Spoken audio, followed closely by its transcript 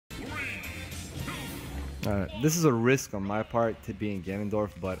This is a risk on my part to be in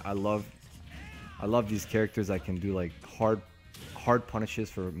Ganondorf, but I love these characters that can do like hard punishes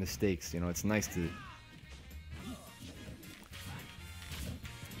for mistakes. You know, it's nice to.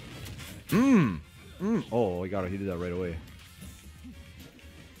 Oh, he did that right away.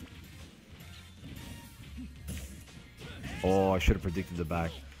 Oh, I should have predicted the back.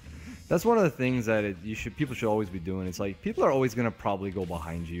 That's one of the things that people should always be doing. It's like people are always gonna probably go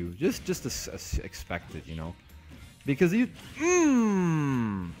behind you, just to expect it, you know, because you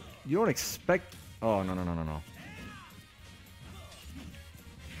don't expect. Oh no.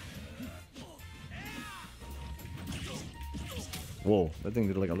 Whoa, that thing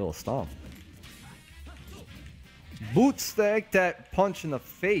did like a little stomp. Boot stack that punch in the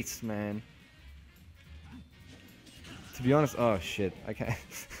face, man. To be honest, oh shit, I can't.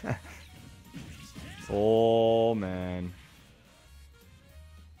 Oh man.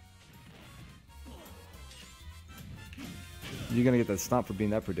 You're gonna get that stomp for being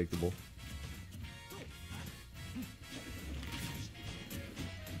that predictable.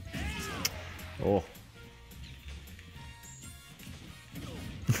 Oh.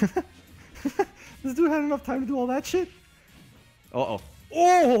 This dude had enough time to do all that shit? Uh-oh.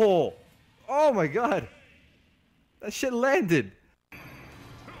 Oh! Oh my god! That shit landed!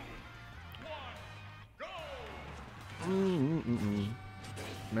 Man,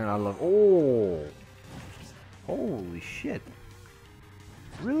 I love... Oh! Holy shit.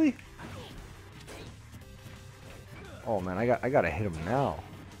 Really? Oh man, I gotta hit him now.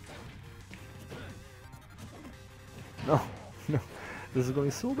 No, no. This is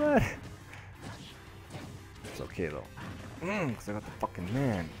going so bad. It's okay though. Because I got the fucking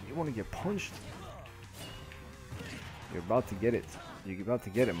man. You want to get punched? You're about to get it. You're about to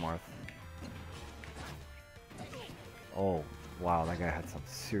get it, Marth. Oh, wow. That guy had some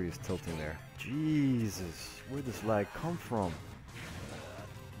serious tilting there. Jesus. Where'd this lag come from?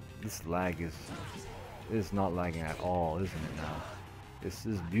 This lag is not lagging at all, isn't it now? This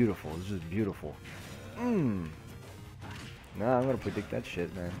is beautiful. This is beautiful. Nah, I'm gonna predict that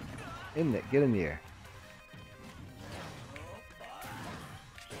shit, man. In there. Get in the air.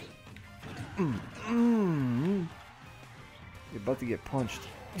 You're about to get punched.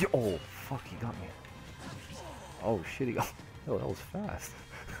 Oh, fuck, he got me. Oh, shit, he got... Oh, that was fast.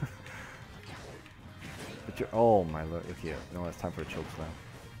 But you're... Oh, my lord. Okay, no, it's time for a choke slam.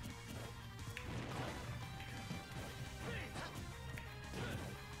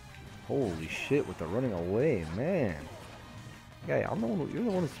 Holy shit, with the running away, man. Guy, I'm the one you're the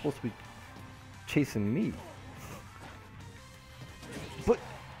one who's supposed to be chasing me. But...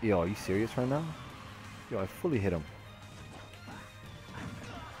 Yo, are you serious right now? Yo, I fully hit him.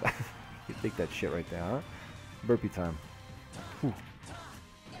 You take that shit right there, huh? Burpee time. Whew.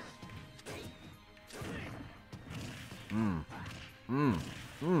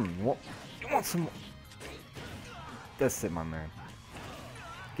 You want some more? That's it, my man.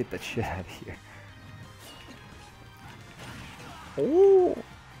 Get that shit out of here. Oh!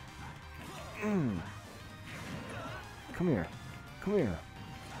 Come here. Come here.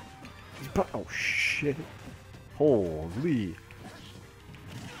 Oh, shit. Holy.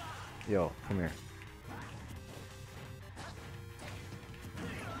 Yo, come here.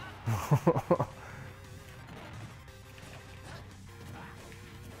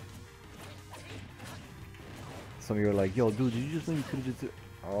 Some of you are like, yo, dude, did you just think you could have just...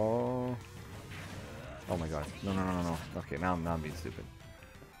 Oh. Oh my god. No. Okay, now I'm being stupid.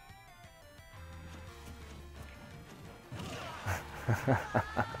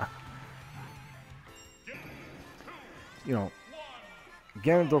 You know,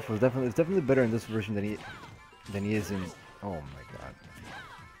 Ganondorf was definitely better in this version than he is in... Oh my god.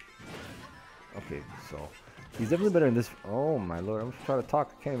 Okay, so he's definitely better in this... Oh my lord, I'm just trying to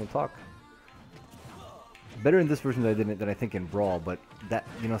talk. I can't even talk. Better in this version than I think in Brawl, but that,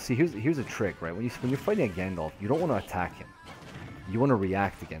 you know, see, here's a trick, right? When you're fighting a Gandalf, you don't want to attack him. You want to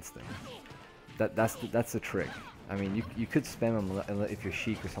react against him. That's the trick. I mean, you could spam him if you're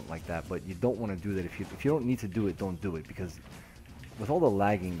Sheik or something like that, but you don't want to do that. If you don't need to do it, don't do it, because with all the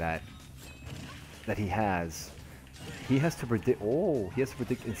lagging that he has to predict. Oh, he has to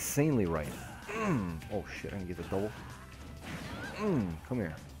predict insanely right. Oh shit! I can get the double. Come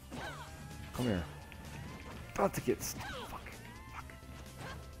here. Come here. About to get fuck.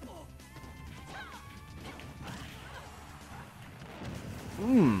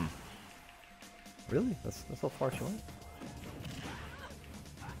 Really? That's how far she went?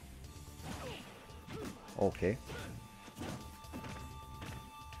 Okay.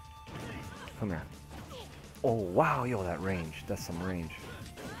 Come here. Oh wow, yo, that range. That's some range.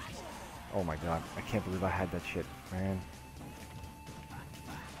 Oh my god, I can't believe I had that shit, man.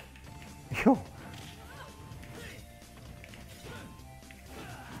 Yo!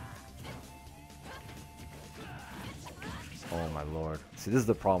 Oh my lord. See, this is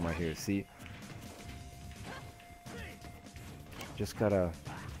the problem right here, see? Just gotta...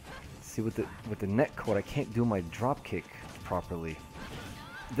 See, with the net code, I can't do my drop kick properly.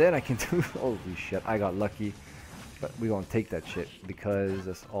 Then I can do... Holy shit, I got lucky. But we gonna take that shit, because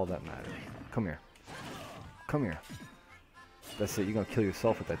that's all that matters. Come here. Come here. That's it, you're gonna kill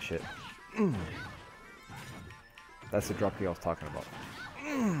yourself with that shit. That's the drop kick I was talking about.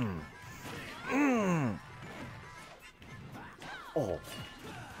 Oh.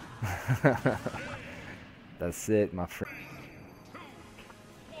 That's it, my friend.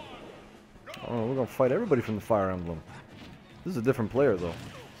 Oh, we're gonna fight everybody from the Fire Emblem. This is a different player though,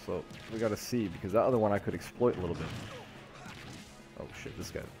 so we gotta see, because that other one I could exploit a little bit. Oh shit,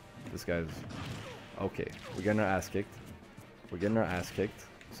 this guy's okay. We're getting our ass kicked. We're getting our ass kicked.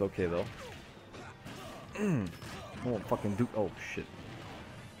 It's okay though. Oh fucking do. Oh shit.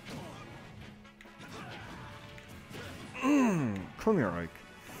 Come here, Ike.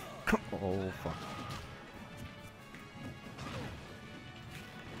 Come. Oh fuck.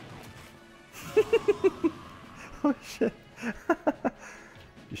 Oh shit.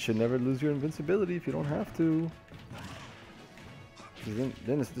 You should never lose your invincibility if you don't have to. Then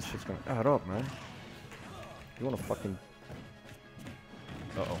this shit's gonna add up, man. You wanna fucking...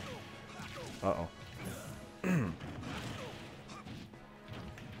 Uh-oh. Uh-oh.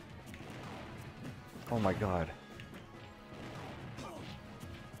 Oh my god.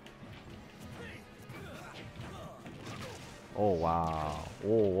 Oh wow.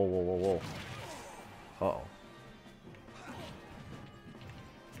 Whoa, whoa, whoa, whoa, whoa. Uh-oh.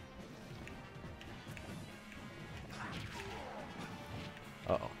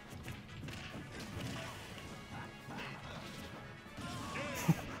 Uh-oh.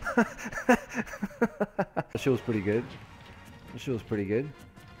 That shit was pretty good. That shit was pretty good.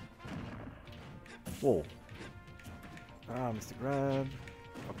 Whoa. Ah, Mr. Grab.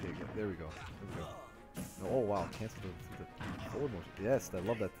 Okay, there we go. There we go. Oh wow, cancel the forward motion. Yes, I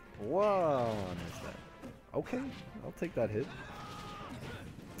love that. Wow, I missed that. Okay, I'll take that hit.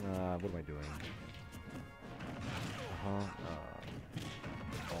 What am I doing?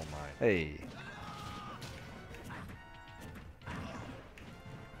 Oh my. Hey.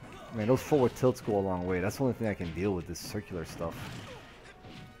 Man, those forward tilts go a long way. That's the only thing I can deal with, this circular stuff.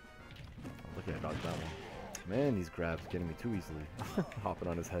 Oh, look at it, dodge that one. Man, these grabs getting me too easily. Hopping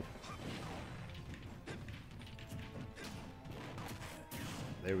on his head.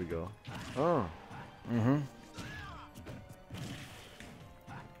 There we go. Oh. Mm-hmm.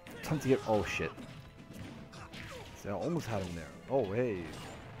 Time to get... Oh, shit. See, I almost had him there. Oh, hey.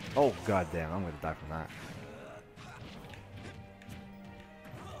 Oh, goddamn. I'm gonna die from that.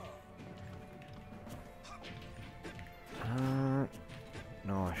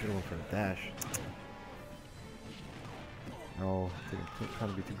 No, I should have went for a dash. No, I'm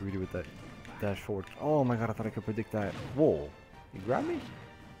trying to be too greedy with that dash forward. Oh my god, I thought I could predict that. Whoa. You grabbed me?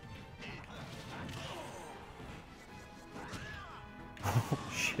 Oh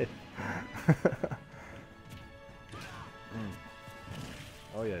shit.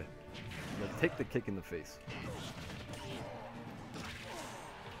 Oh yeah. Now take the kick in the face.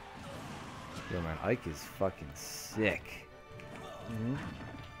 Yo man, Ike is fucking sick.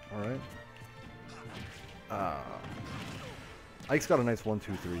 Alright. Ike's got a nice 1,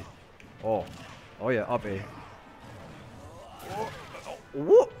 2, 3. Oh. Oh yeah, up A.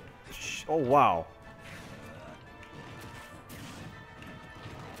 Oh, oh wow.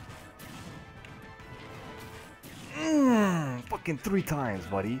 Fucking 3 times,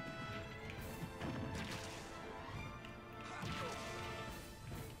 buddy.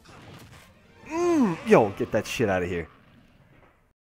 Yo, get that shit out of here.